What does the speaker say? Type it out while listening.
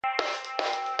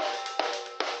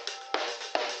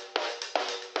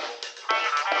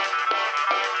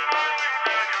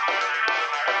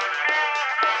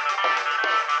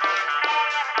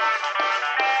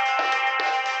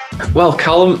Well,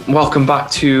 Callum, welcome back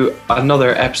to another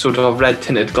episode of Red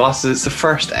Tinted Glasses. It's the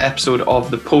first episode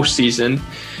of the postseason.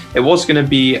 It was going to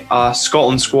be a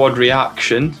Scotland squad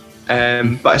reaction,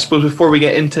 but I suppose before we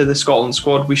get into the Scotland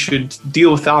squad, we should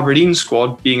deal with the Aberdeen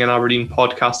squad, being an Aberdeen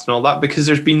podcast and all that, because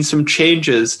there's been some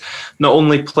changes. Not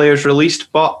only players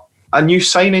released, but a new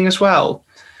signing as well.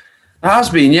 It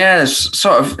has been, yeah. It's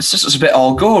just a bit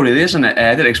all go, really, isn't it?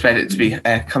 I didn't expect it to be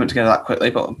coming together that quickly,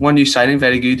 but one new signing,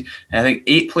 very good. I think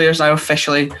 8 players now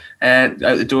officially out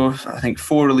the door. I think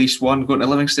 4 released, 1 going to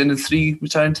Livingston, and 3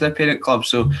 returning to their parent club.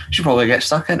 So we should probably get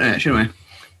stuck into it, shouldn't we?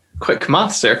 Quick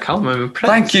maths there, Callum. I'm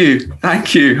impressed.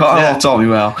 Thank you. Oh, taught me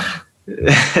well.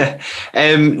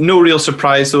 No real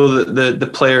surprise though that the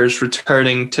players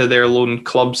returning to their loan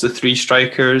clubs, the 3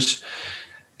 strikers.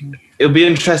 It'll be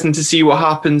interesting to see what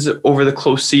happens over the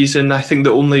close season. I think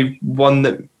the only one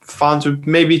that fans would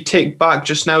maybe take back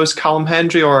just now is Callum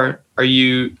Hendry, or are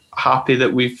you happy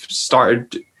that we've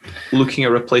started looking at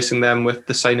replacing them with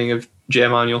the signing of J.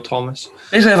 Emmanuel Thomas?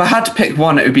 Basically, if I had to pick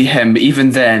one, it would be him. But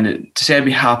even then, to say I'd be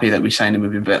happy that we signed him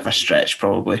would be a bit of a stretch,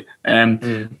 probably.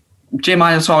 J.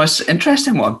 Emmanuel Thomas,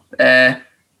 interesting one.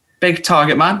 Big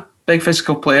target man, big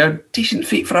physical player, decent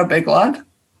feet for a big lad.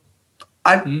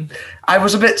 I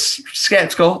was a bit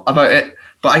sceptical about it,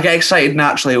 but I get excited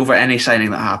naturally over any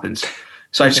signing that happens.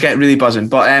 So I just get really buzzing.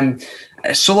 But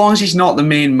so long as he's not the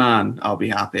main man, I'll be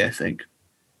happy, I think.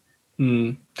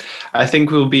 I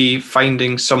think we'll be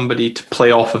finding somebody to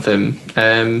play off of him.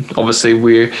 Obviously,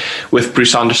 we're with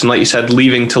Bruce Anderson, like you said,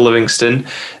 leaving to Livingston.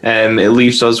 It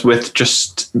leaves us with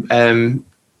just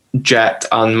Jet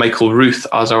and Michael Ruth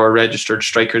as our registered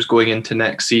strikers going into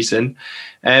next season.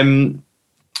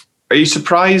 Are you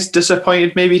surprised,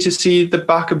 disappointed maybe to see the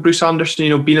back of Bruce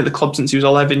Anderson, being at the club since he was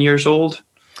 11 years old?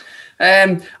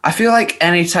 I feel like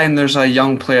anytime there's a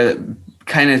young player that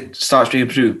kind of starts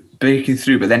breaking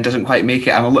through but then doesn't quite make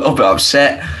it, I'm a little bit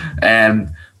upset.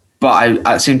 But at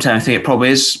the same time, I think it probably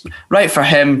is right for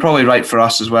him, probably right for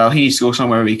us as well. He needs to go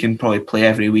somewhere where he can probably play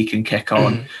every week and kick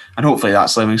on. And hopefully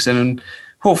that's Livingston. And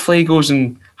hopefully he goes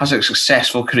and has a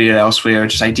successful career elsewhere,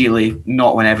 just ideally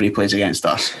not whenever he plays against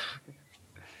us.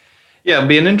 Yeah, it'll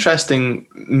be an interesting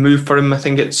move for him. I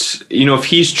think it's, if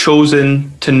he's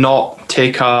chosen to not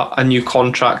take a new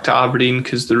contract to Aberdeen,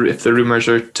 because if the rumours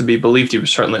are to be believed, he was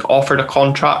certainly offered a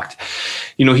contract.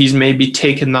 He's maybe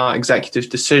taken that executive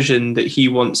decision that he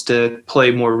wants to play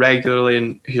more regularly,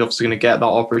 and he's obviously going to get that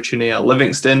opportunity at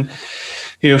Livingston.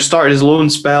 Started his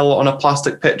loan spell on a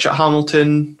plastic pitch at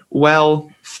Hamilton,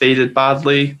 faded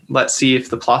badly. Let's see if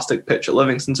the plastic pitch at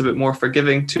Livingston's a bit more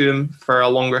forgiving to him for a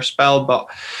longer spell. But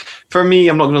for me,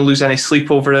 I'm not going to lose any sleep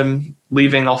over him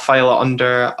leaving. I'll file it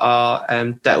under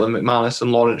Declan McManus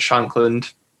and Lawrence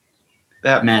Shankland.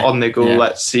 On they go. Yeah.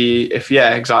 Let's see if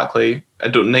exactly. I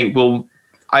don't think we'll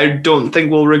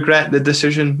regret the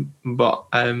decision, but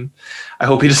I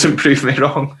hope he doesn't prove me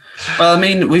wrong. Well, I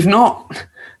mean, we've not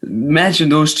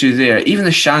mentioned those two there. Even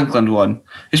the Shankland one,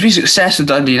 he's been successful at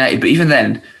Dundee United, but even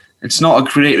then, it's not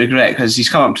a great regret because he's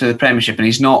come up to the Premiership and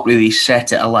he's not really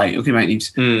set it alight. Okay, he might need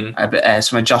a bit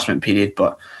some adjustment period,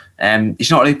 but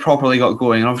he's not really properly got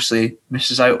going, and obviously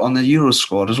misses out on the Euros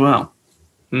squad as well.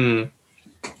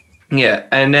 Yeah,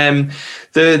 and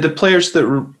the players that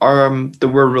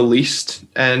were released,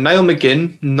 Niall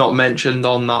McGinn not mentioned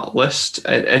on that list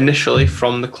initially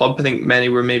from the club. I think many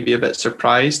were maybe a bit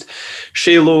surprised.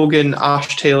 Shay Logan,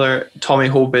 Ash Taylor, Tommy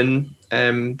Hoban,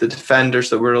 the defenders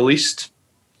that were released.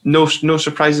 No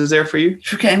surprises there for you?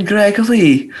 You're getting Greg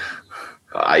Lee.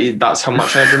 That's how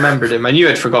much I remembered him. I knew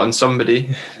I'd forgotten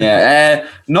somebody. Yeah,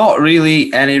 not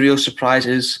really any real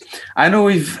surprises. I know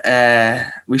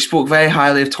we spoke very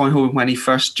highly of Tommy Hoban when he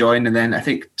first joined, and then I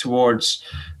think towards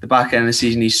the back end of the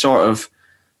season, he sort of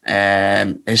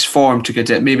his form took a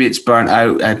dip. Maybe it's burnt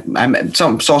out. I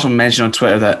saw someone mention on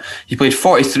Twitter that he played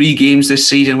 43 games this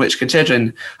season, which,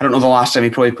 considering I don't know the last time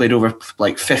he probably played over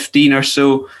like 15 or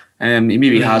so. He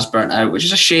maybe has burnt out, which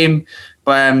is a shame.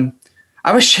 But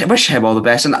I wish him all the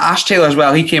best. And Ash Taylor as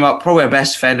well. He came up probably our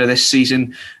best defender this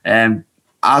season.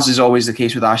 As is always the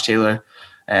case with Ash Taylor,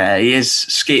 he is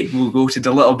scapegoated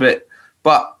a little bit.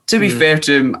 But to be fair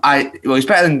to him, he's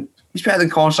better than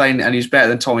Considine, and he's better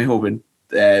than Tommy Hoban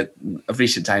of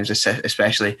recent times,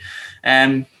 especially.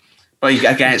 But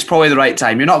again, it's probably the right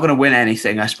time. You're not going to win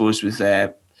anything, I suppose, with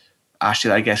Ash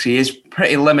Taylor. I guess he is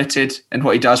pretty limited in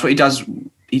what he does.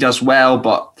 He does well,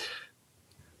 but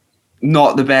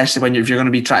not the best if you're going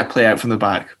to be trying to play out from the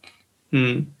back.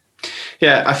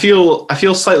 Yeah, I feel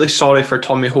slightly sorry for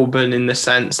Tommy Hoban in the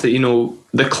sense that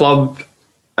the club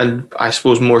and I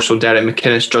suppose more so Derek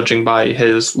McInnes, judging by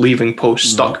his leaving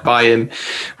post, stuck by him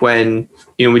when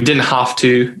we didn't have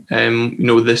to.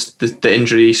 The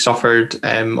injury he suffered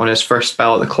on his first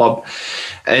spell at the club,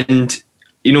 and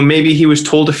maybe he was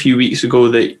told a few weeks ago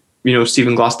that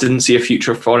Stephen Glass didn't see a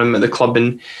future for him at the club,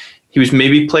 and he was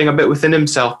maybe playing a bit within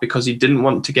himself because he didn't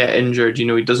want to get injured.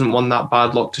 He doesn't want that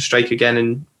bad luck to strike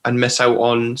again and miss out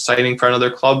on signing for another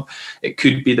club. It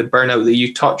could be the burnout that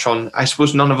you touch on. I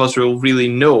suppose none of us will really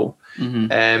know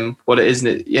what it is.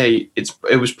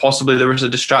 It was possibly there was a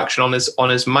distraction on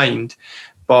his mind,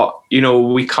 but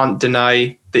we can't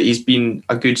deny that he's been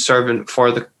a good servant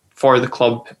for the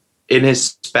club in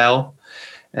his spell.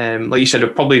 Like you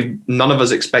said, probably none of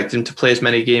us expect him to play as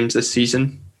many games this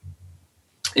season.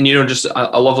 And, just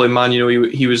a lovely man.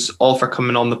 He was all for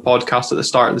coming on the podcast at the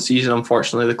start of the season.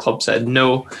 Unfortunately, the club said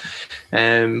no.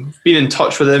 Been in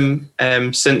touch with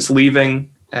him since leaving.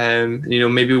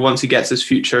 Maybe once he gets his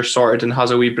future sorted and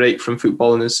has a wee break from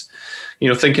football and is,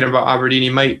 thinking about Aberdeen, he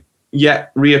might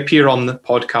yet reappear on the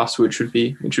podcast, which would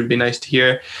be nice to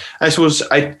hear. I suppose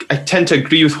I tend to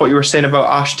agree with what you were saying about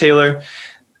Ash Taylor.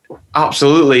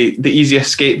 Absolutely the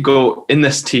easiest scapegoat in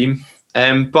this team.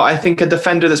 But I think a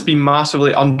defender that's been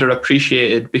massively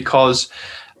underappreciated because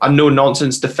a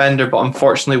no-nonsense defender, but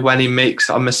unfortunately when he makes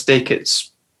a mistake, it's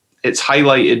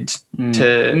highlighted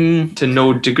to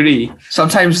no degree.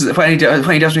 Sometimes when he does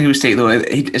make a mistake, though,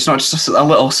 it's not just a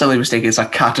little silly mistake; it's a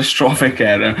catastrophic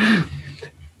error.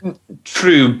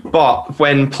 True, but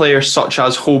when players such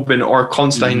as Hoban or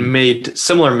Constantine made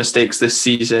similar mistakes this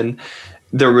season,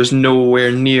 there was nowhere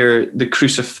near the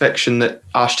crucifixion that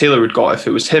Ash Taylor would got if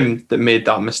it was him that made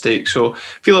that mistake. So I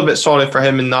feel a bit sorry for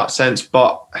him in that sense,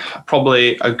 but I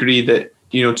probably agree that,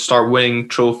 to start winning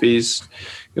trophies,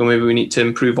 maybe we need to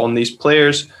improve on these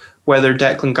players, whether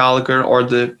Declan Gallagher or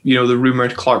the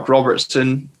rumoured Clark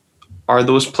Robertson are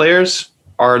those players,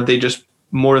 or are they just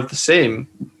more of the same?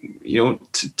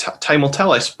 Time will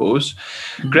tell, I suppose.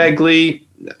 Greg Lee,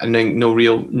 I think no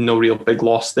real big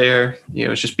loss there.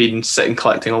 It's just been sitting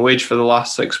collecting a wage for the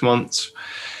last 6 months.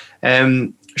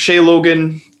 Shay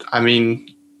Logan,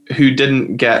 who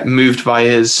didn't get moved by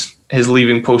his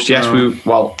leaving post? Yes,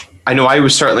 I know I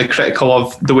was certainly critical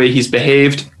of the way he's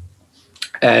behaved.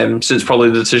 Since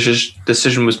probably the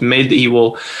decision was made that he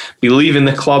will be leaving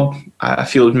the club. I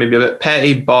feel it maybe a bit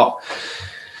petty, but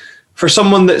for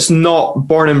someone that's not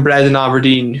born and bred in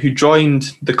Aberdeen, who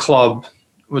joined the club,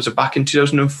 was it back in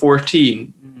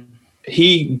 2014?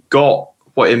 He got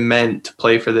what it meant to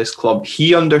play for this club.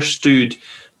 He understood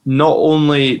not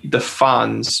only the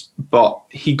fans, but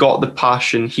he got the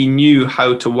passion. He knew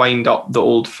how to wind up the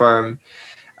old firm.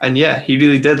 And yeah, he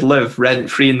really did live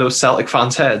rent-free in those Celtic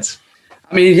fans' heads.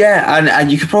 And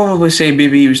you could probably say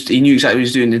maybe he knew exactly what he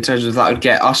was doing in terms of that would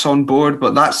get us on board,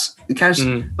 but that's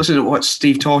listen to what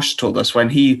Steve Tosh told us when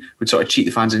he would sort of cheat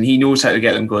the fans, and he knows how to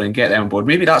get them going and get them on board.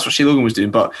 Maybe that's what Shay Logan was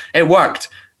doing, but it worked.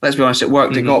 Let's be honest, it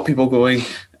worked. It got people going,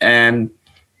 and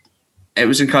it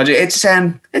was encouraging.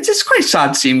 It's quite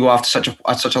sad to see him go after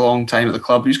such a long time at the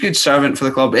club. He was a good servant for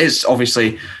the club. It's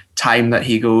obviously time that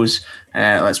he goes.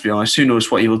 Let's be honest. Who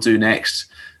knows what he will do next?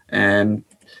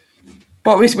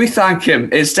 But we thank him.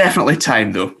 It's definitely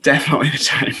time, though. Definitely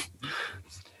time.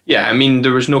 Yeah,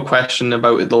 there was no question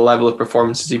about the level of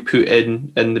performances he put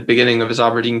in the beginning of his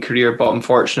Aberdeen career, but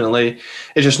unfortunately,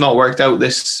 it's just not worked out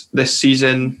this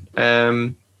season.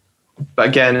 But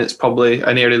again, it's probably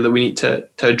an area that we need to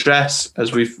address,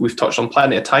 as we've touched on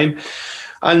plenty of time.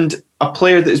 And a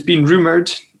player that has been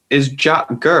rumoured is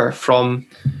Jack Gurr from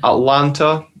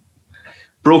Atlanta.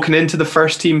 Broken into the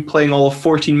first team, playing all of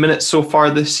 14 minutes so far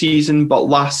this season, but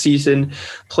last season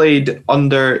played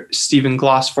under Stephen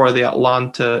Glass for the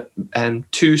Atlanta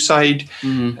 2 side.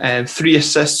 3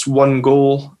 assists, 1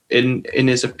 goal in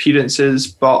his appearances,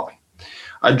 but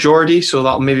a Geordie, so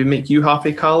that'll maybe make you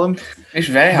happy, Callum. He's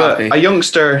very happy. But a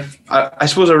youngster, I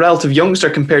suppose a relative youngster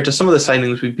compared to some of the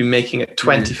signings we've been making at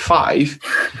 25.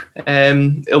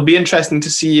 It'll be interesting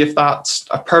to see if that's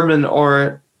a permanent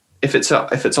or if it's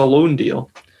a loan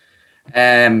deal.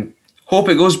 Hope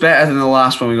it goes better than the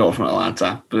last one we got from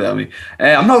Atlanta. But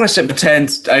I'm not going to sit and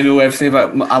pretend I know everything about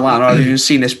Atlanta. I've even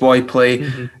seen this boy play.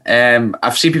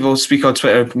 I've seen people speak on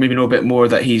Twitter, maybe know a bit more,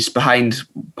 that he's behind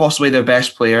possibly their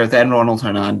best player, then Ronald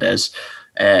Hernandez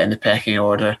in the pecking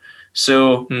order.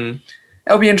 So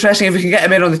it'll be interesting if we can get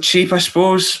him in on the cheap, I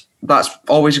suppose. That's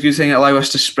always a good thing. It'll allow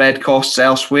us to spread costs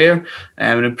elsewhere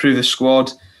and improve the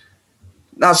squad.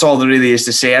 That's all there really is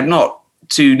to say. I'm not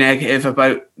too negative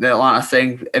about the Atlanta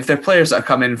thing. If they're players that are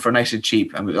coming for nice and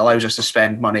cheap and it allows us to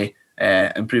spend money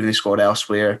improving the squad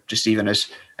elsewhere, just even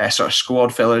as sort of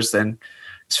squad fillers, then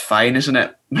it's fine, isn't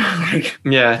it?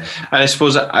 Yeah, and I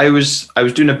suppose I was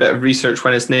doing a bit of research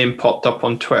when his name popped up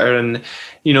on Twitter, and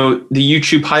the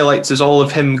YouTube highlights is all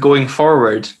of him going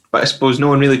forward, but I suppose no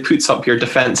one really puts up your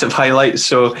defensive highlights.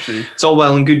 So it's all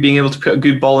well and good being able to put a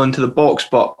good ball into the box,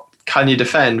 but can you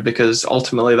defend? Because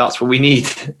ultimately that's what we need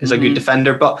is a good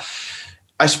defender. But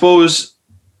I suppose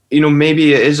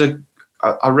maybe it is a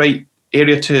right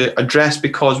area to address,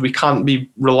 because we can't be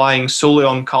relying solely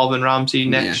on Calvin Ramsey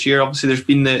next year. Obviously, there's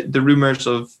been the rumours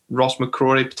of Ross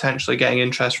McCrory potentially getting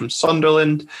interest from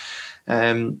Sunderland.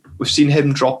 We've seen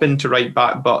him drop into right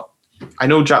back, but I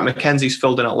know Jack McKenzie's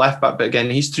filled in at left back, but again,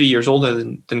 he's 3 years older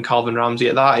than Calvin Ramsey.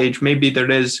 At that age, maybe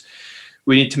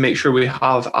we need to make sure we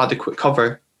have adequate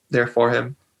cover there for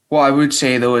him. What I would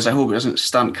say though is I hope it doesn't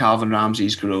stunt Calvin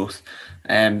Ramsey's growth.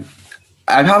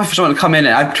 I'm happy for someone to come in.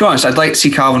 And to be honest, I'd like to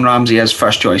see Calvin Ramsey as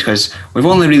first choice, because we've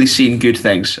only really seen good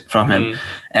things from him.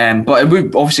 But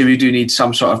we do need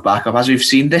some sort of backup, as we've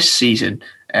seen this season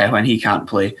when he can't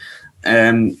play.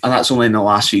 And that's only in the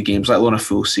last few games, let alone a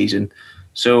full season.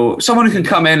 So someone who can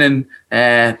come in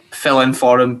and fill in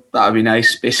for him, that would be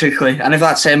nice, basically. And if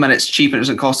that's him and it's cheap and it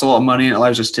doesn't cost a lot of money and it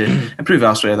allows us to improve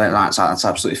elsewhere, then that's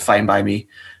absolutely fine by me.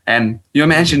 You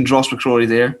mentioned Ross McCrory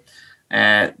there.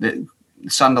 The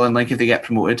Sunderland link if they get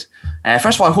promoted.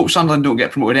 First of all, I hope Sunderland don't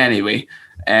get promoted anyway,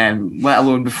 let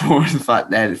alone before the fact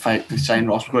that they sign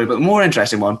Ross McCrory. But the more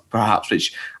interesting one, perhaps,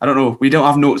 which I don't know, we don't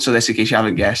have notes of this in case you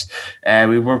haven't guessed,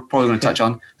 we were probably going to touch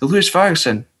on, the Lewis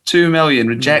Ferguson, 2 million,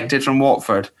 rejected from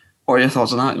Watford. What are your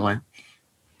thoughts on that, Glenn?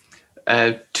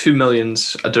 2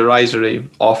 million's a derisory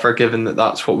offer, given that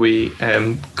that's what we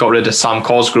got rid of Sam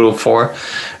Cosgrove for,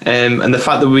 and the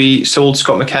fact that we sold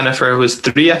Scott McKenna for was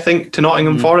 3, I think, to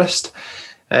Nottingham Forest.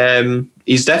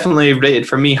 He's definitely rated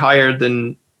for me higher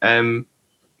than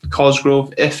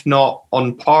Cosgrove, if not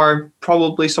on par.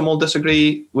 Probably some will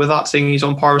disagree with that, saying he's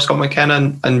on par with Scott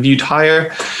McKenna and viewed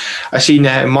higher. I seen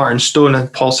Martin Stone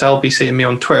and Paul Selby saying to me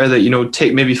on Twitter that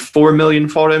take maybe 4 million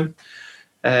for him.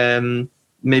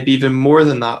 Maybe even more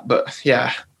than that, but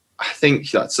yeah, I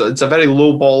think it's a very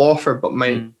low ball offer. But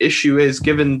my issue is,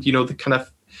 given the kind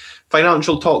of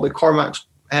financial talk that Cormac's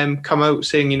come out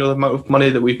saying, the amount of money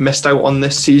that we've missed out on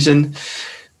this season,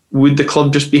 would the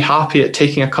club just be happy at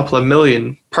taking a couple of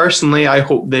million? Personally, I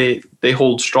hope they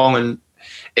hold strong, and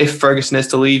if Ferguson is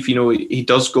to leave, he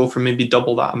does go for maybe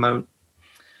double that amount.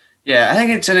 Yeah, I think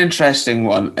it's an interesting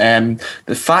one.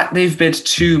 The fact they've bid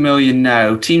 2 million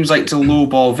now, teams like to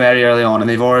lowball very early on, and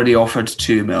they've already offered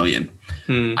 2 million.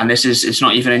 And it's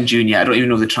not even in June yet. I don't even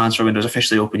know if the transfer window is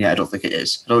officially open yet. I don't think it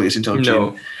is. I don't think it's until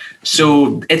June.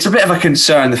 So it's a bit of a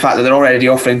concern, the fact that they're already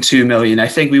offering 2 million. I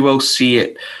think we will see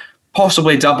it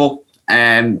possibly double,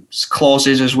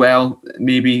 clauses as well,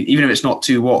 maybe, even if it's not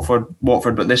to Watford,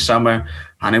 but this summer.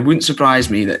 And it wouldn't surprise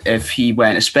me that if he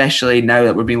went, especially now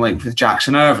that we're being linked with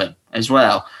Jackson Irvine as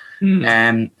well.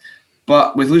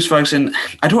 But with Lewis Ferguson,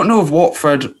 I don't know if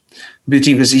Watford will be the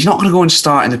team, because he's not going to go and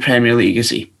start in the Premier League,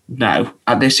 is he? Now,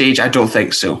 at this age, I don't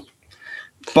think so.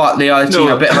 But they are a team,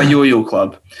 a bit of a yo-yo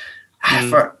club.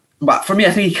 But for me,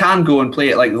 I think he can go and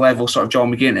play at like the level sort of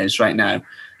John McGinn is right now.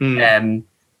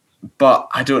 But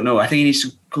I don't know. I think he needs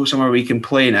to go somewhere where he can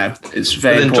play now. It's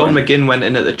very important. John McGinn went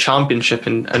in at the Championship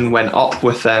and went up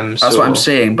with them. That's what I'm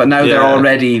saying. But now they're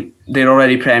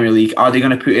already Premier League. Are they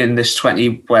going to put in this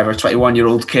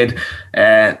 21-year-old kid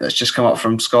that's just come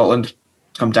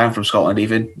down from Scotland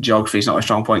even? Geography's not a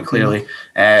strong point, clearly.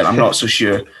 I'm not so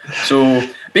sure. So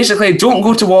basically, don't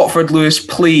go to Watford, Lewis,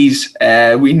 please.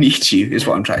 We need you, is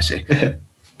what I'm trying to say.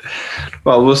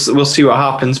 Well, we'll see what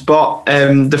happens. But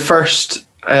the first,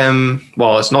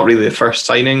 it's not really the first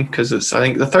signing, because it's, I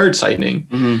think, the third signing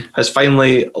has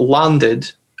finally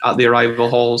landed at the arrival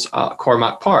halls at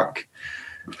Cormack Park.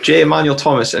 J. Emmanuel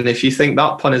Thomas, and if you think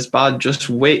that pun is bad, just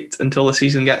wait until the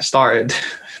season gets started.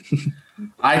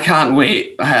 I can't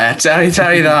wait. Tell you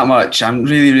that much. I'm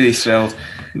really, really thrilled.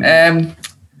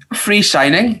 Free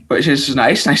signing, which is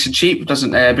nice and cheap.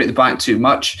 Doesn't break the bank too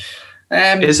much.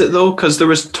 Is it though? Because there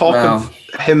was talk of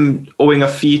him owing a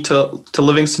fee to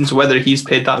Livingston, so whether he's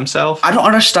paid that himself. I don't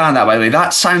understand that, by the way.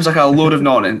 That sounds like a load of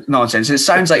nonsense. It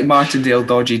sounds like Martindale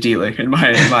dodgy dealing, in my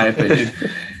opinion.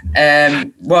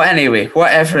 Well, anyway,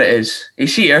 whatever it is,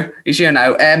 he's here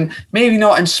now. Maybe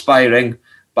not inspiring,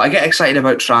 but I get excited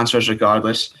about transfers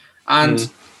regardless.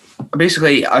 And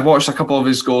basically, I watched a couple of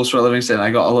his goals for Livingston, and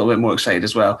I got a little bit more excited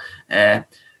as well.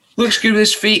 Looks good with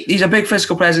his feet. He's a big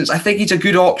physical presence. I think he's a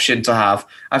good option to have.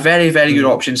 A very, very good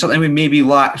option. Something we maybe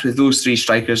lacked with those three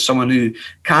strikers. Someone who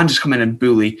can just come in and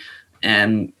bully.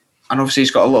 And obviously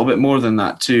he's got a little bit more than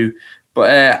that too.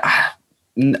 But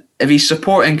if he's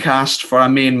supporting cast for a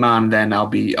main man, then I'll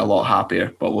be a lot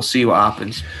happier. But we'll see what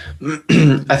happens.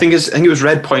 I think it was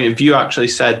Red Point of View actually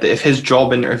said that if his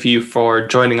job interview for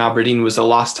joining Aberdeen was the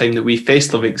last time that we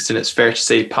faced Livingston, it's fair to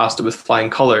say he passed it with flying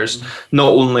colours.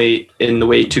 Not only in the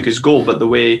way he took his goal, but the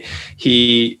way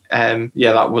he,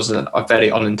 that was a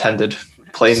very unintended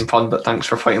playing pun, but thanks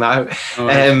for pointing that out.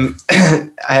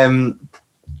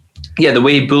 The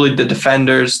way he bullied the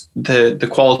defenders, the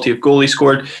quality of goal he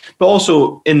scored, but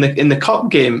also in the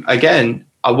cup game again.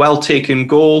 A well-taken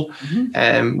goal,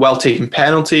 well-taken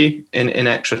penalty in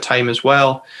extra time as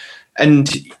well. And,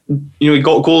 he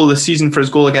got goal of the season for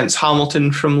his goal against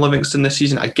Hamilton from Livingston this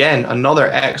season. Again, another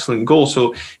excellent goal.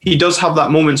 So he does have that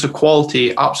moments of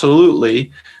quality,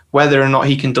 absolutely. Whether or not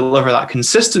he can deliver that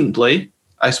consistently,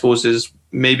 I suppose, is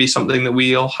maybe something that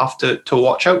we'll have to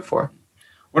watch out for.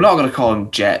 We're not going to call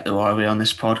him Jet, though, are we, on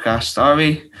this podcast, are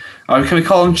we? Or can we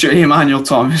call him J. Emmanuel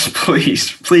Thomas,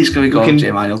 please? Please, can we call him J.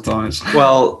 Emmanuel Thomas?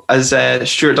 Well, as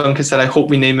Stuart Duncan said, I hope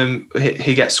we name him,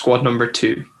 he gets squad number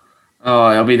 2. Oh,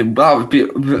 that would be,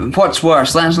 what's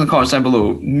worse? Let us know in the comments down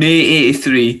below. May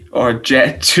 83 or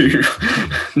Jet 2.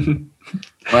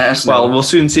 Well, we'll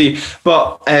soon see.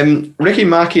 But Ricky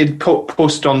Mackey had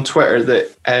posted on Twitter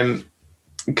that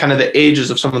kind of the ages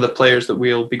of some of the players that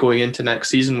we'll be going into next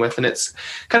season with, and it's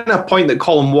kind of a point that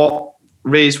Colin Watt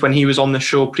raised when he was on the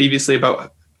show previously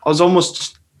about us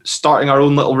almost starting our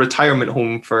own little retirement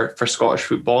home for Scottish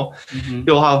football.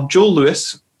 You'll have Joe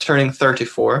Lewis turning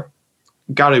 34,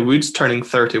 Gary Woods turning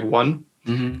 31,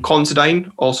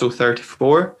 Considine also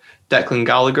 34, Declan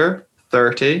Gallagher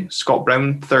 30, Scott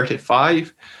Brown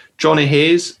 35, Johnny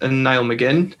Hayes and Niall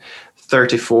McGinn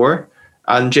 34,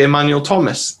 and J. Emmanuel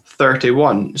Thomas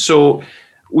 31. So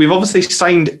we've obviously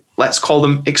signed, let's call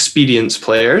them experienced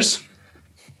players.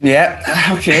 Yeah,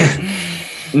 okay.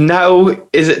 Now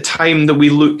is it time that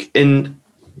we look in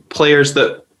players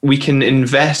that we can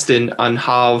invest in and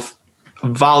have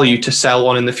value to sell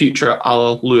on in the future, a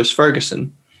la Lewis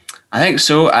Ferguson? I think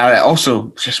so. I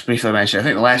also, just briefly mention, I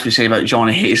think the less we say about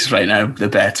Johnny Hayes right now, the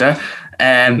better.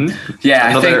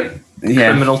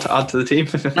 Criminal to add to the team.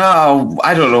 No,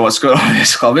 I don't know what's going on in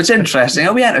this club. It's interesting.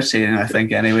 It'll be entertaining, I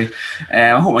think, anyway.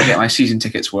 I hope I get my season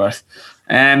tickets worth.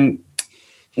 I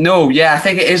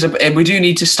think it is. We do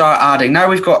need to start adding.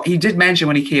 Now he did mention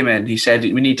when he came in, he said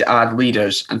we need to add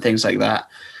leaders and things like that.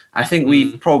 I think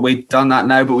we've probably done that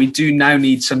now, but we do now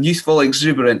need some youthful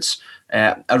exuberance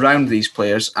around these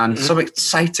players and some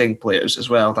exciting players as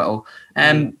well that'll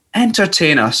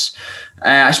entertain us.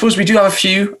 I suppose we do have a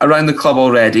few around the club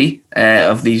already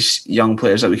of these young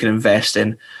players that we can invest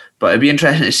in, but it'd be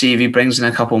interesting to see if he brings in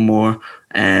a couple more.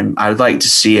 I would like to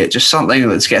see it, just something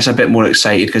that gets a bit more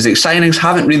excited, because the signings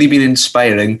haven't really been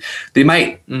inspiring. They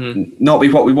might not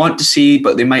be what we want to see,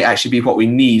 but they might actually be what we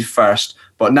need first.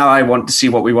 But now I want to see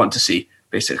what we want to see,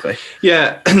 basically.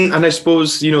 Yeah, and I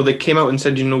suppose, they came out and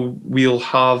said, we'll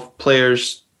have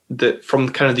players that from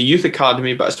kind of the youth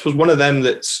academy, but I suppose one of them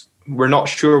we're not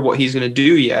sure what he's going to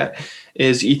do yet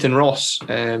is Ethan Ross.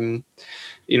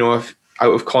 If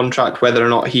out of contract, whether or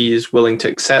not he is willing to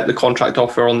accept the contract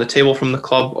offer on the table from the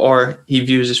club or he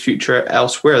views his future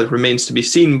elsewhere remains to be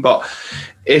seen. But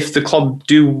if the club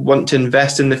do want to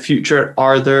invest in the future,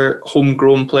 are there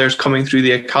homegrown players coming through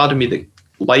the academy that,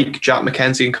 like Jack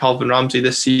McKenzie and Calvin Ramsey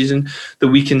this season, that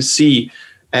we can see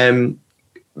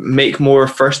make more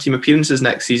first team appearances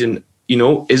next season?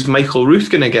 Is Michael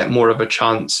Ruth going to get more of a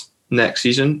chance next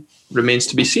season? Remains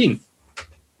to be seen.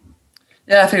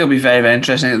 Yeah, I think it'll be very, very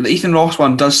interesting. The Ethan Ross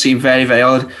one does seem very, very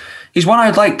odd. He's one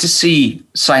I'd like to see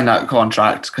sign that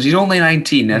contract because he's only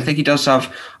 19. And I think he does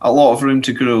have a lot of room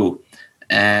to grow.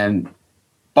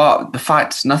 But the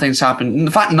fact nothing's happened,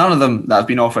 the fact none of them that have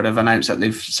been offered have announced that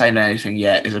they've signed anything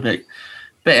yet is a bit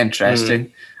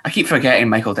interesting. I keep forgetting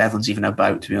Michael Devlin's even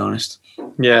about, to be honest.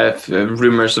 Yeah,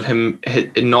 rumours of him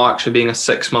not actually being a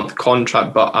 6-month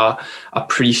contract, but a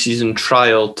pre-season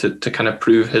trial to kind of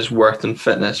prove his worth and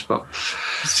fitness. But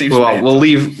we'll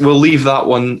leave that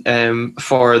one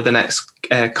for the next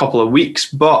couple of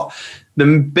weeks. But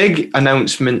the big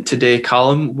announcement today,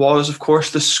 Callum, was of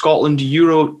course the Scotland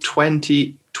Euro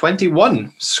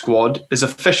 2021 squad is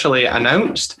officially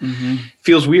announced.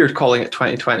 Feels weird calling it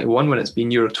 2021 when it's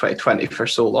been Euro 2020 for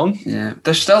so long. Yeah,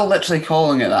 they're still literally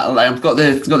calling it that. Like, I've got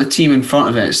the team in front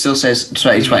of it. It still says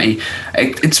 2020.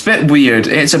 It's a bit weird.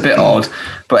 It's a bit odd.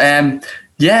 But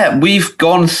we've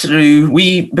gone through.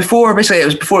 Before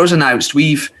it was announced,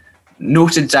 we've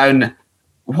noted down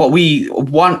what we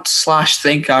want /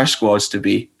 think our squads to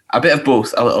be. A bit of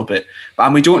both, a little bit,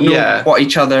 and we don't know what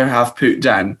each other have put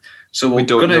down. So we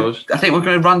don't know. I think we're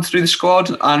going to run through the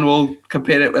squad and we'll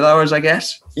compare it with ours, I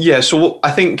guess. Yeah, so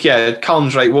I think,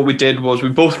 Callum's right. What we did was we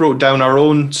both wrote down our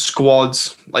own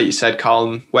squads, like you said,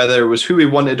 Callum, whether it was who we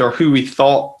wanted or who we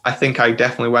thought. I think I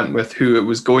definitely went with who it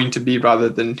was going to be rather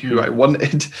than who I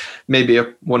wanted. Maybe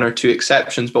one or two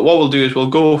exceptions. But what we'll do is we'll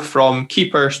go from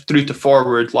keepers through to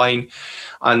forward line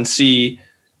and see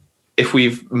if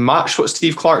we've matched what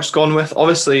Steve Clarke's gone with.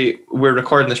 Obviously, we're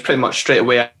recording this pretty much straight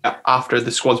away after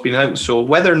the squad's been out. So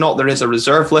whether or not there is a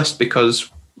reserve list,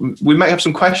 because we might have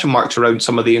some question marks around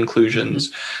some of the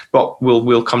inclusions, but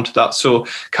we'll come to that. So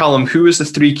Callum, who is the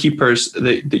three keepers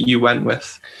that you went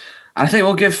with? I think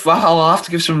I'll have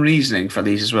to give some reasoning for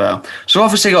these as well. So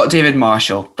obviously got David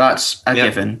Marshall. That's a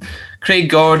given. Craig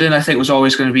Gordon, I think, was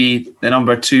always going to be the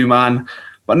number 2 man.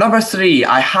 But number 3,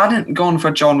 I hadn't gone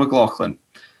for John McLaughlin.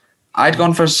 I'd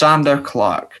gone for Zander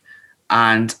Clark,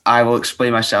 and I will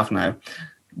explain myself now.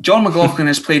 John McLaughlin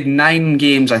has played 9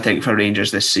 games, I think, for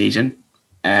Rangers this season,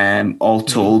 all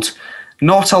told.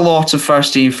 Not a lot of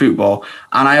first-team football.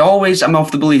 And I always am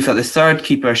of the belief that the third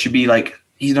keeper should be like,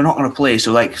 they're not going to play,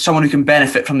 so like someone who can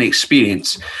benefit from the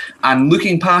experience. And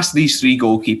looking past these 3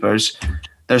 goalkeepers,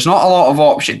 there's not a lot of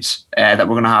options that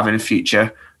we're going to have in the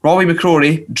future. Robbie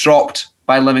McCrory dropped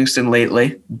by Livingston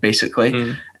lately,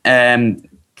 basically.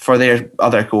 For their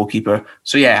other goalkeeper.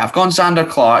 So yeah, I've gone Zander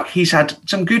Clark. He's had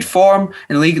some good form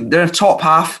in the league. They're top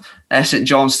half, St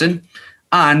Johnstone,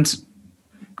 and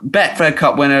Betfred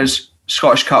Cup winners,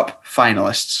 Scottish Cup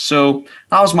finalists. So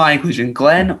that was my inclusion.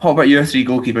 Glenn, what about your 3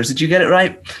 goalkeepers? Did you get it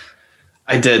right?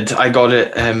 I did. I got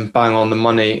it bang on the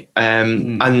money.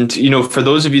 And, for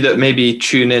those of you that maybe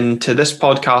tune in to this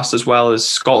podcast as well as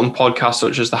Scotland podcasts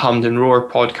such as the Hampden Roar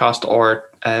podcast or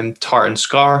Tartan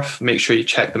Scarf, make sure you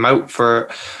check them out for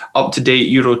up-to-date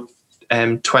Euro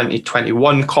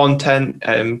 2021 content.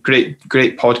 Great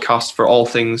podcast for all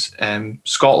things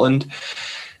Scotland.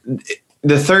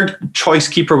 The third choice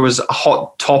keeper was a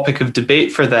hot topic of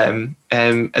debate for them,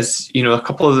 as a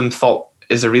couple of them thought,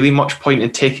 is there really much point in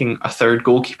taking a third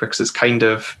goalkeeper because it's kind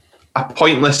of a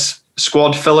pointless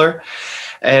squad filler?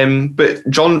 But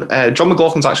John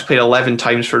McLaughlin's actually played 11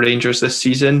 times for Rangers this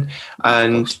season,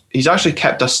 and he's actually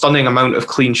kept a stunning amount of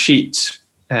clean sheets.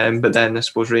 But then I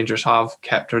suppose Rangers have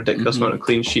kept a ridiculous amount of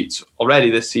clean sheets already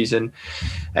this season.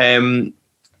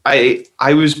 I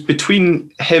was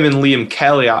between him and Liam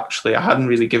Kelly, actually. I hadn't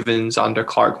really given Zander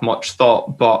Clark much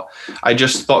thought, but I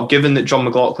just thought given that John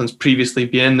McLaughlin's previously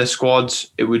been in the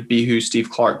squads, it would be who Steve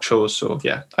Clarke chose. So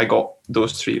yeah, I got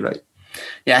those 3 right.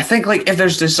 Yeah, I think like if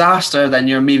there's disaster, then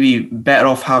you're maybe better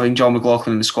off having John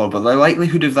McLaughlin in the squad. But the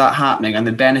likelihood of that happening and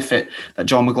the benefit that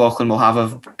John McLaughlin will have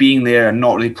of being there and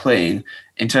not really playing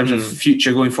in terms of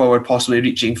future going forward, possibly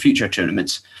reaching future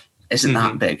tournaments, isn't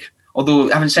that big. Although,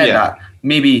 having said that,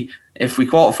 maybe if we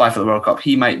qualify for the World Cup,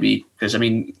 he might be, because,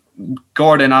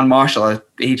 Gordon and Marshall are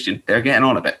aged, they're getting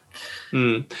on a bit.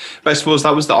 But I suppose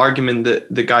that was the argument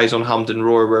that the guys on Hampden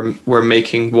Roar were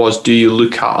making was, do you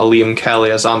look at a Liam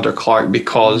Kelly as Zander Clark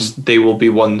because they will be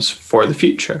ones for the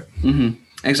future?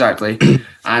 Exactly.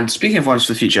 And speaking of ones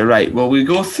for the future, right, well, we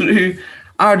go through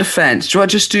our defence. Do you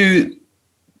want to just do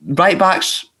right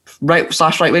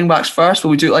wing backs first?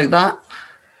 Will we do it like that?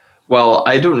 Well,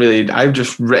 I don't really. I've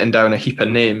just written down a heap of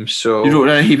names. So you wrote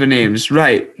down a heap of names,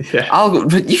 right? Yeah. I'll go.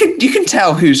 But you can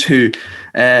tell who's who.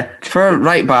 For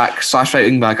right back / right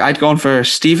wing back, I'd gone for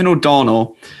Stephen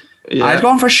O'Donnell. Yeah. I'd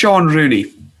gone for Sean Rooney,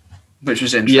 which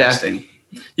was interesting.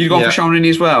 Yeah. You'd gone for Sean Rooney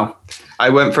as well. I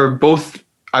went for both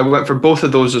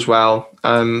of those as well.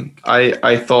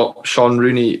 I thought Sean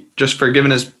Rooney, just for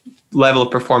given his level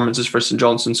of performances for St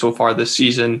Johnstone so far this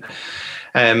season,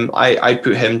 I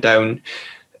put him down.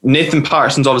 Nathan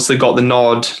Patterson's obviously got the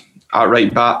nod at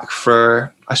right back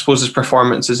for, I suppose, his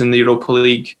performances in the Europa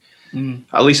League.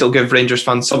 At least it'll give Rangers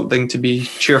fans something to be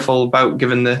cheerful about,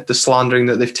 given the slandering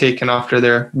that they've taken after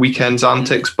their weekend's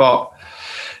antics. But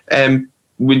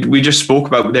we just spoke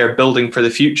about their building for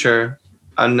the future,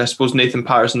 and I suppose Nathan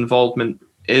Patterson's involvement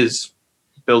is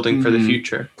building for the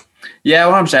future. Yeah,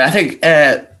 100%. I think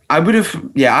I would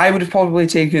have probably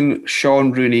taken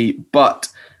Sean Rooney, but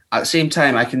at the same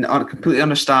time, I can completely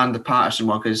understand the Patterson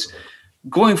one, because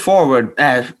going forward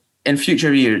in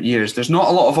future years, there's not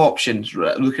a lot of options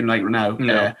looking like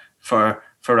now for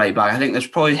right back. I think there's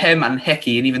probably him and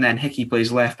Hickey, and even then Hickey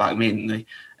plays left back mainly,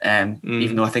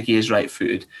 even though I think he is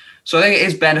right-footed. So I think it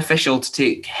is beneficial to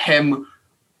take him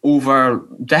over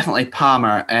definitely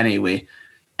Palmer anyway.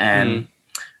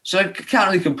 So I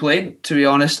can't really complain, to be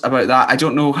honest, about that. I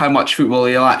don't know how much football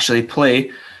he'll actually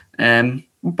play.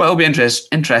 But it'll be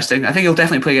interesting. I think he'll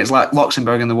definitely play against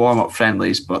Luxembourg in the warm-up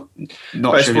friendlies, but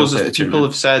not sure. I suppose people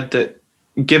have said that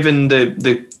given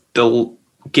the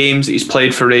games that he's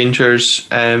played for Rangers,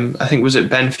 I think was it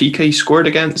Benfica he scored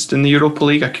against in the Europa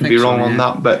League. I could be wrong on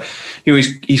that, but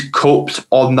he's coped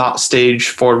on that stage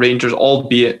for Rangers,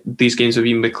 albeit these games have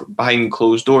been behind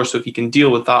closed doors. So if he can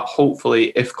deal with that,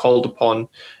 hopefully, if called upon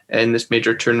in this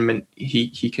major tournament,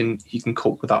 he can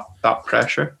cope with that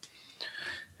pressure.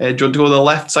 Do you want to go to the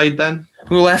left side then?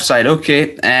 Well, left side,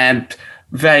 okay.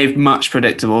 Very much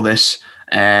predictable. This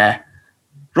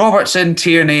Robertson,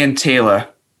 Tierney, and Taylor.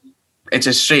 It's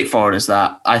as straightforward as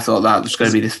that. I thought that was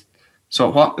going to be the... So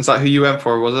what? Is that who you went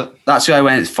for, was it? That's who I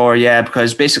went for, yeah,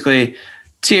 because basically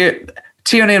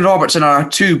Tierney and Robertson are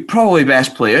two probably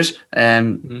best players,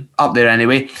 up there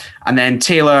anyway. And then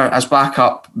Taylor as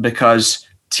backup because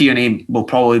Tierney will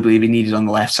probably be needed on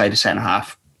the left side of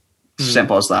centre-half.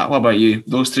 Simple as that. What about you?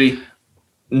 Those three?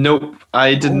 Nope,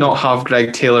 I did not have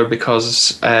Greg Taylor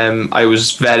because I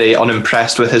was very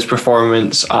unimpressed with his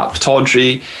performance at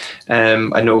Pittodrie.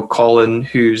 I know Colin,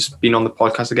 who's been on the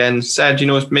podcast again, said,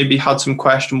 maybe had some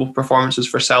questionable performances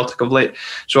for Celtic of late.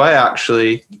 So I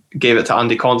actually gave it to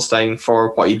Andy Considine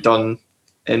for what he'd done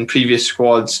in previous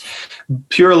squads,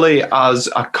 purely as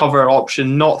a cover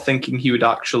option, not thinking he would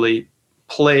actually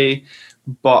play.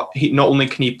 But not only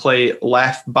can he play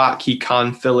left back, he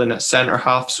can fill in at centre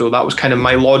half. So that was kind of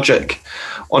my logic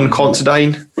on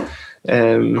Considine.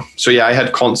 So yeah, I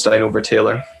had Considine over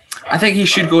Taylor. I think he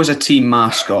should go as a team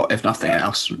mascot, if nothing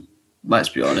else. Let's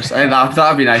be honest. I think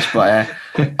that'd be nice. But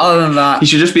other than that, he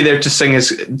should just be there to sing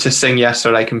 "Yes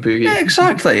Sir, I Can Boogie." Yeah,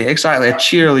 exactly, a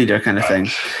cheerleader kind of thing.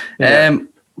 Yeah.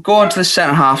 Go on to the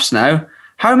centre halves now.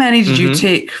 How many did you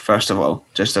take? First of all,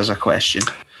 just as a question.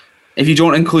 If you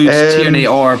don't include Tierney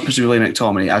or presumably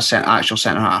McTominay as actual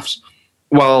centre-halves.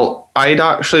 Well, I'd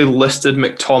actually listed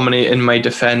McTominay in my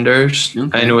defenders.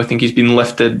 Okay. I think he's been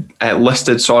listed as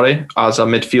a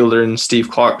midfielder in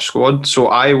Steve Clarke's squad. So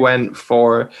I went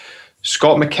for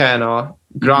Scott McKenna,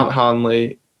 Grant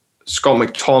Hanley, Scott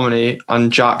McTominay and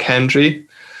Jack Hendry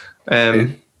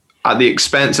at the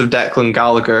expense of Declan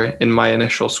Gallagher in my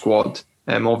initial squad.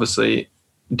 Obviously,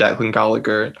 Declan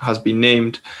Gallagher has been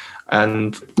named,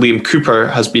 and Liam Cooper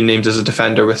has been named as a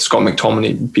defender with Scott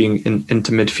McTominay being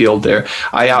into midfield there.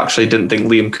 I actually didn't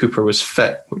think Liam Cooper was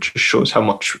fit, which shows how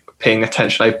much paying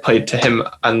attention I've paid to him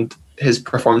and his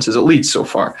performances at Leeds so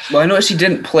far. Well, I noticed he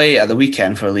didn't play at the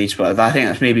weekend for Leeds, but I think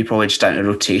that's maybe probably just down to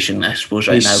rotation, I suppose,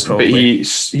 now probably. But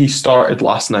he started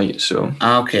last night, so...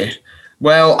 Okay.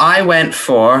 Well, I went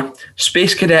for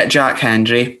Space Cadet Jack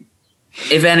Hendry.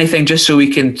 If anything, just so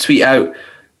we can tweet out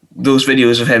those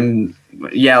videos of him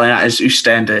yelling at his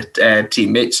Oostende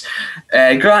teammates.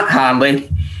 Grant Hanley.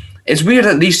 It's weird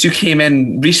that these two came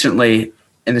in recently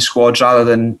in the squads rather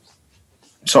than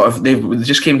they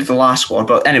just came to the last squad.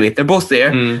 But anyway, they're both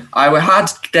there. I had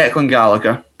Declan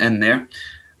Gallagher in there,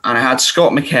 and I had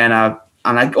Scott McKenna,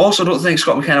 and I also don't think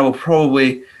Scott McKenna will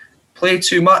probably play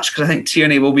too much because I think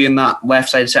Tierney will be in that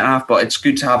left-sided centre-half, but it's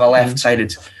good to have a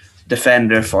left-sided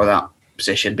defender for that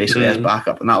position, basically as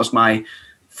backup. And that was my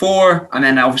 4, and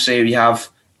then obviously we have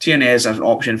Tierney as an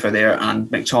option for there, and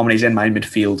McTominay's in my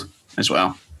midfield as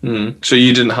well. So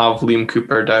you didn't have Liam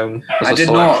Cooper down? I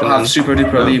did not have super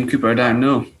duper Liam Cooper down.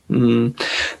 No.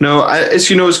 No,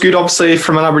 it's good. Obviously,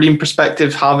 from an Aberdeen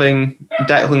perspective, having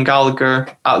Declan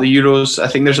Gallagher at the Euros, I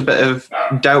think there's a bit of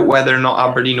doubt whether or not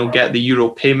Aberdeen will get the Euro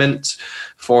payment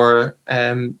for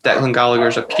Declan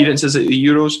Gallagher's appearances at the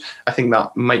Euros. I think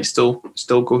that might still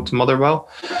go to Motherwell,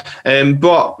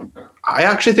 but I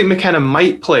actually think McKenna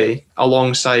might play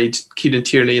alongside Kieran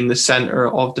Tierney in the centre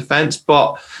of defence,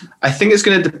 but I think it's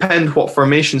going to depend what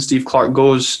formation Steve Clarke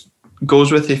goes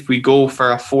with, if we go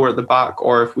for a 4 at the back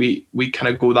or if we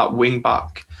kind of go that wing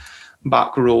back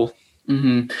role.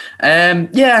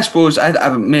 Yeah, I suppose I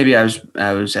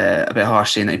was a bit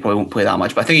harsh saying that he probably won't play that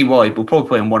much, but I think he will. He'll probably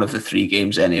play in one of the 3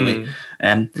 games anyway,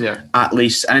 at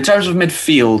least. And in terms of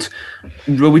midfield,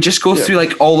 will we just go through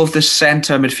like all of the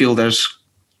centre midfielders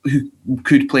who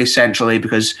could play centrally,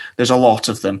 because there's a lot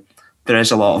of them. There is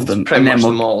a lot of them. Pretty much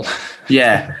them all.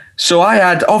 Yeah. So I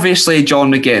had, obviously,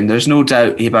 John McGinn. There's no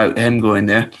doubt about him going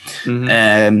there.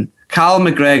 Callum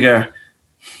McGregor,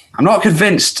 I'm not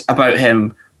convinced about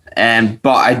him, but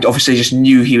I obviously just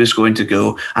knew he was going to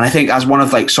go. And I think as one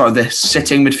of like sort of the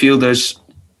sitting midfielders,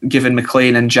 given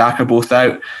McLean and Jack are both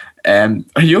out, are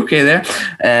you okay there?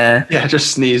 Yeah, I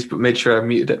just sneezed, but made sure I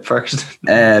muted it first.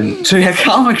 So yeah,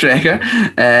 Callum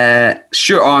McGregor,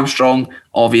 Stuart Armstrong,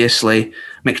 obviously,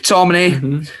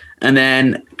 McTominay, and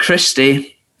then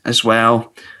Christie as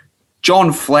well.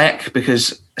 John Fleck,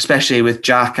 because especially with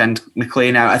Jack and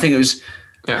McLean out, I think it was.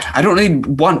 Yeah. I don't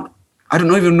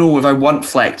even know if I want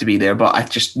Fleck to be there, but I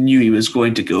just knew he was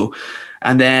going to go.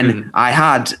 And then I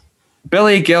had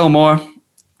Billy Gilmore,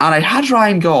 and I had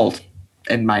Ryan Gauld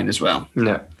in mind as well.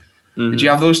 Yeah. Did you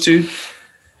have those two?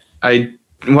 I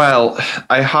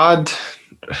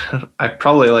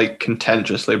probably like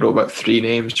contentiously wrote about 3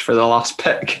 names for the last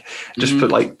pick. Just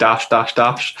put like dash, dash,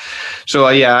 dash. So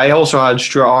I also had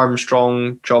Stuart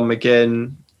Armstrong, John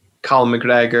McGinn, Callum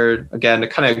McGregor. Again, I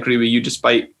kind of agree with you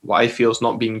despite what I feel is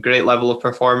not being great level of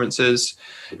performances.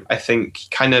 I think he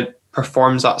kind of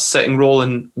performs that sitting role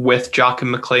and with Jack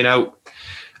and McLean out.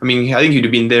 I mean, I think he'd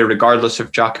have been there regardless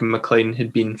if Jack and McLean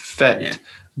had been fit. Yeah.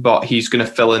 But he's going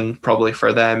to fill in probably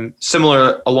for them.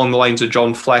 Similar along the lines of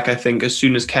John Fleck, I think as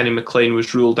soon as Kenny McLean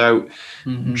was ruled out,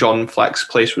 John Fleck's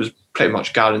place was pretty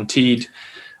much guaranteed.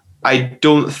 I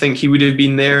don't think he would have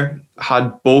been there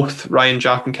had both Ryan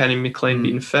Jack and Kenny McLean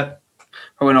been fit.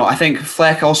 Probably not. I think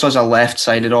Fleck also has a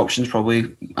left-sided option,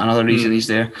 probably another reason he's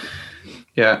there.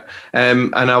 Yeah,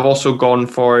 and I've also gone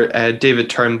for David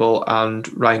Turnbull and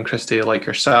Ryan Christie, like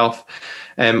yourself.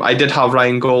 I did have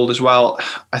Ryan Gauld as well.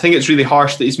 I think it's really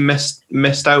harsh that he's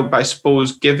missed out, but I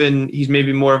suppose given he's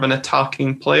maybe more of an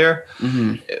attacking player,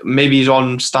 maybe he's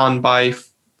on standby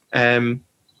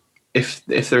if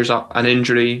there's an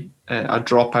injury, a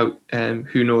dropout,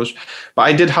 who knows. But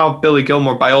I did have Billy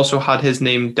Gilmore, but I also had his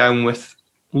name down with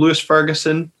Lewis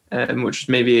Ferguson, which is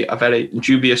maybe a very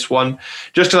dubious one,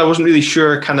 just because I wasn't really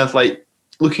sure, kind of like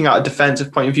looking at a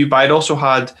defensive point of view, but I'd also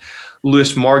had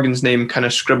Lewis Morgan's name kind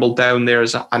of scribbled down there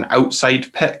as an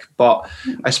outside pick, but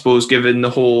I suppose given the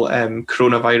whole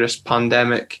coronavirus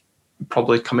pandemic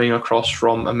probably coming across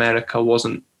from America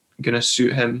wasn't going to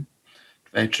suit him.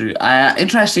 Very true.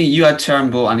 Interesting, you had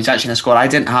Turnbull and he's actually in the squad. I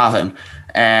didn't have him.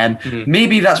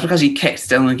 Maybe that's because he kicked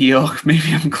Dylan Georg.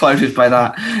 Maybe I'm clouded by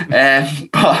that.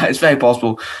 But it's very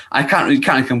possible. I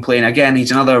can't complain. Again,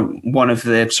 he's another one of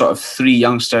the sort of 3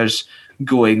 youngsters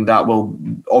going that will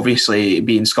obviously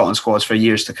be in Scotland squads for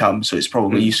years to come, so it's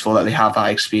probably useful that they have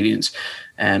that experience.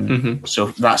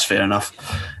 So that's fair enough.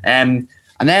 And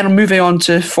then moving on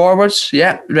to forwards.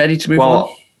 Yeah, ready to move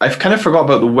on? I've kind of forgot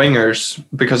about the wingers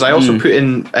because I also put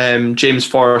in James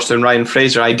Forrester and Ryan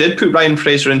Fraser. I did put Ryan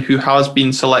Fraser in, who has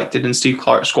been selected in Steve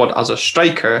Clarke's squad as a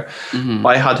striker, but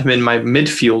I had him in my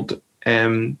midfield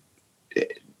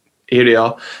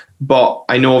area. But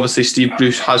I know obviously Steve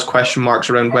Bruce has question marks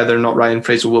around whether or not Ryan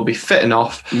Fraser will be fit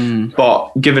enough.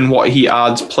 But given what he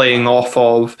adds playing off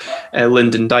of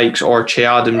Lyndon Dykes or Che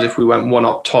Adams, if we went one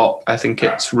up top, I think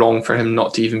it's wrong for him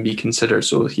not to even be considered.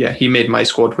 So yeah, he made my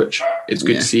squad, which it's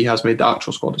good to see he has made the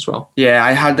actual squad as well. Yeah,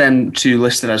 I had them 2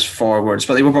 listed as forwards,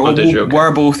 but they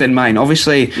were both in mine.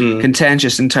 Obviously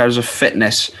contentious in terms of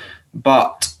fitness,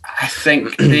 but I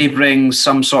think they bring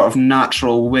some sort of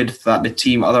natural width that the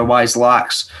team otherwise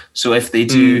lacks. So if they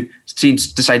do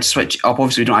decide to switch up,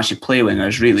 obviously we don't actually play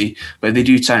wingers really, but if they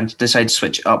do decide to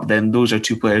switch up, then those are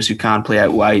 2 players who can play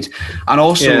out wide. And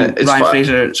also Ryan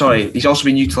Fraser, he's also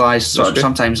been utilised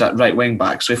sometimes at right wing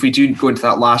back. So if we do go into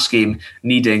that last game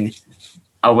needing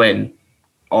a win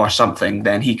or something,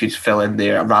 then he could fill in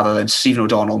there rather than Stephen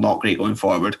O'Donnell, not great going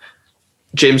forward.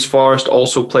 James Forrest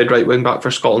also played right wing back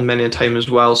for Scotland many a time as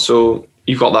well, so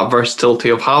you've got that versatility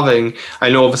of having. I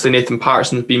know obviously Nathan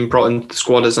Patterson's been brought into the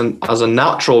squad as a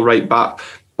natural right back,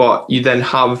 but you then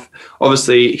have,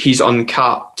 obviously he's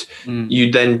uncapped.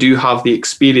 You then do have the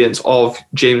experience of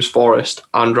James Forrest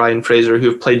and Ryan Fraser,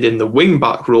 who have played in the wing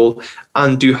back role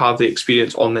and do have the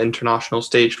experience on the international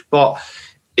stage. But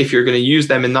if you're going to use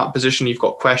them in that position, you've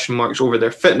got question marks over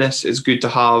their fitness. It's good to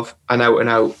have an out and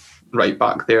out right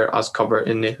back there as cover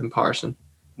in Nathan Patterson.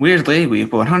 Weirdly, we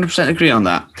 100% agree on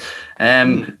that.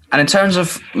 And in terms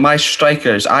of my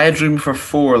strikers, I had room for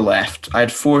 4 left. I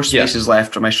had 4 spaces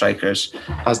left for my strikers.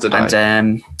 As did I.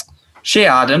 And Che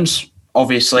Adams,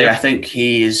 obviously, I think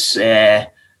he is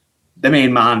the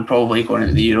main man probably going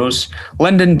into the Euros.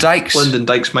 Lyndon Dykes. Lyndon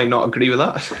Dykes might not agree with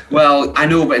that. Well, I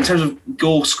know, but in terms of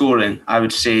goal scoring, I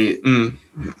would say.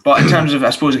 But in terms of, I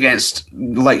suppose, against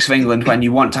the likes of England, when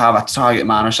you want to have a target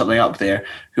man or something up there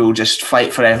who will just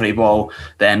fight for every ball,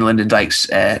 then Lyndon Dykes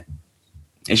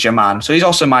is your man. So he's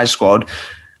also in my squad.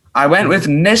 I went with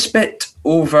Nisbet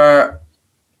over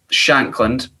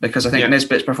Shankland because I think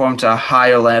Nisbet's performed to a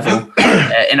higher level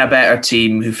in a better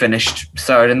team who finished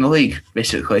 3rd in the league,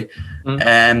 basically.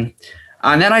 And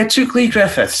then I took Lee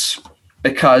Griffiths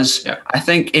because I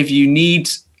think if you need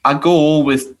a goal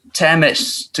with 10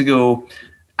 minutes to go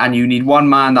and you need one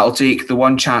man that will take the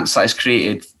one chance that is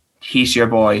created, he's your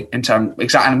boy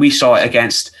and we saw it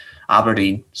against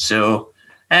Aberdeen. So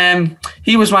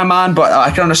he was my man, but I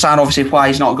can understand obviously why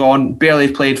he's not gone.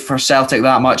 Barely played for Celtic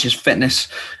that much. His fitness,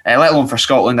 let alone for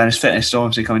Scotland, and his fitness still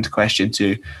obviously come into question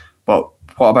too. But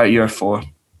what about your 4?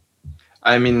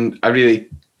 I mean, I really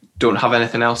don't have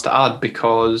anything else to add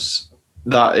because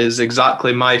that is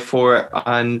exactly my four,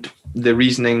 and the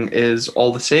reasoning is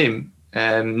all the same.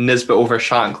 Nisbet over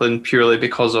Shankland purely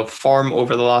because of form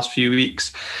over the last few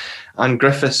weeks, and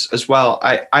Griffiths as well.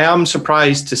 I am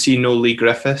surprised to see no Lee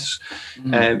Griffiths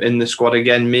in the squad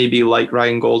again. Maybe like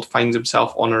Ryan Gold finds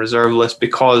himself on a reserve list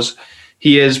because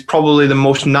he is probably the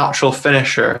most natural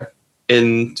finisher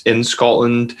in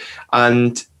Scotland,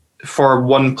 and for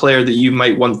one player that you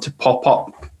might want to pop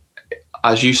up,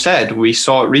 as you said, we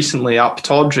saw it recently at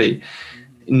Pittodrie,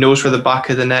 knows where the back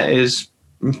of the net is,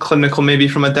 clinical maybe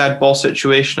from a dead ball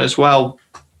situation as well.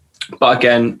 But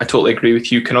again, I totally agree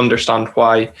with you, can understand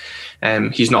why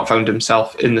he's not found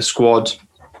himself in the squad.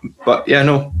 But yeah,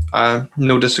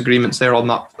 no disagreements there on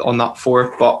that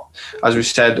four. But as we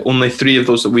said, only three of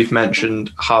those that we've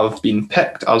mentioned have been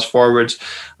picked as forwards.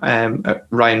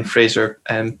 Ryan Fraser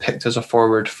picked as a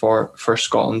forward for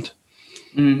Scotland.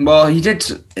 Well, he did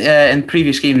in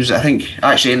previous games. I think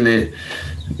actually in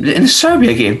the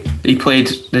Serbia game he played.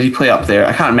 Did he play up there?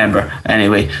 I can't remember.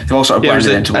 Anyway, they've all sort of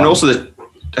blended into one. And also I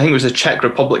think it was the Czech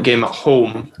Republic game at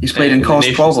home. He's played in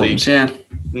Caused Problems. League. Yeah.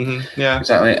 Mm-hmm, yeah.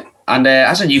 Exactly. And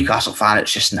as a Newcastle fan,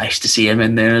 it's just nice to see him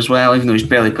in there as well, even though he's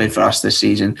barely played for us this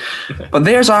season. But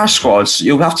there's our squads.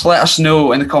 You'll have to let us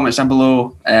know in the comments down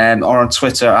below or on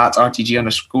Twitter at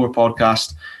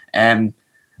 @RTG_podcast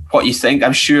what you think.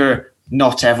 I'm sure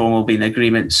not everyone will be in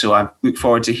agreement, so I look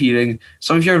forward to hearing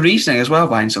some of your reasoning as well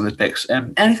behind some of the picks.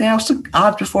 Anything else to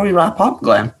add before we wrap up,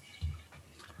 Glenn?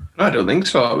 No, I don't think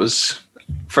so. It was,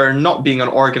 for not being an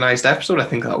organised episode, I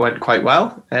think that went quite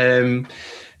well.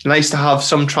 Nice to have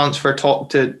some transfer talk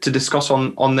to discuss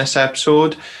on this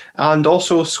episode, and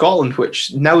also Scotland,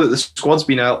 which now that the squad's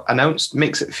been announced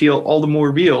makes it feel all the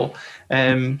more real.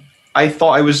 I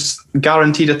thought I was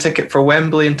guaranteed a ticket for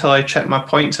Wembley until I checked my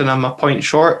points and I'm a point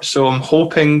short, so I'm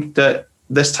hoping that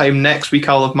this time next week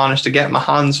I'll have managed to get my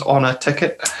hands on a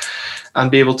ticket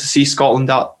and be able to see Scotland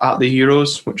at the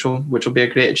Euros, which will be a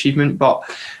great achievement. But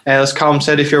as Callum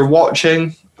said, if you're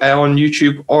watching on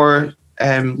YouTube or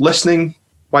listening,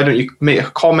 why don't you make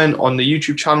a comment on the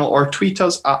YouTube channel or tweet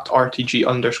us at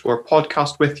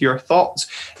 @RTG_podcast with your thoughts.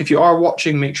 If you are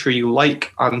watching, make sure you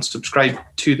like and subscribe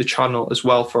to the channel as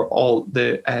well for all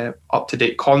the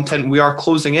up-to-date content. We are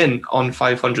closing in on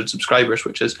 500 subscribers,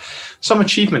 which is some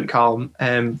achievement, Callum.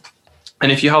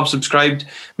 And if you have subscribed,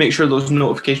 make sure those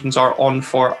notifications are on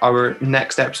for our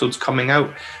next episodes coming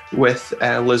out with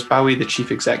Liz Bowie, the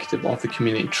Chief Executive of the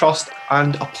Community Trust,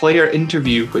 and a player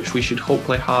interview, which we should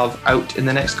hopefully have out in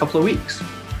the next couple of weeks.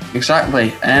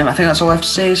 Exactly. I think that's all I have to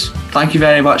say is thank you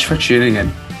very much for tuning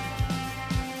in.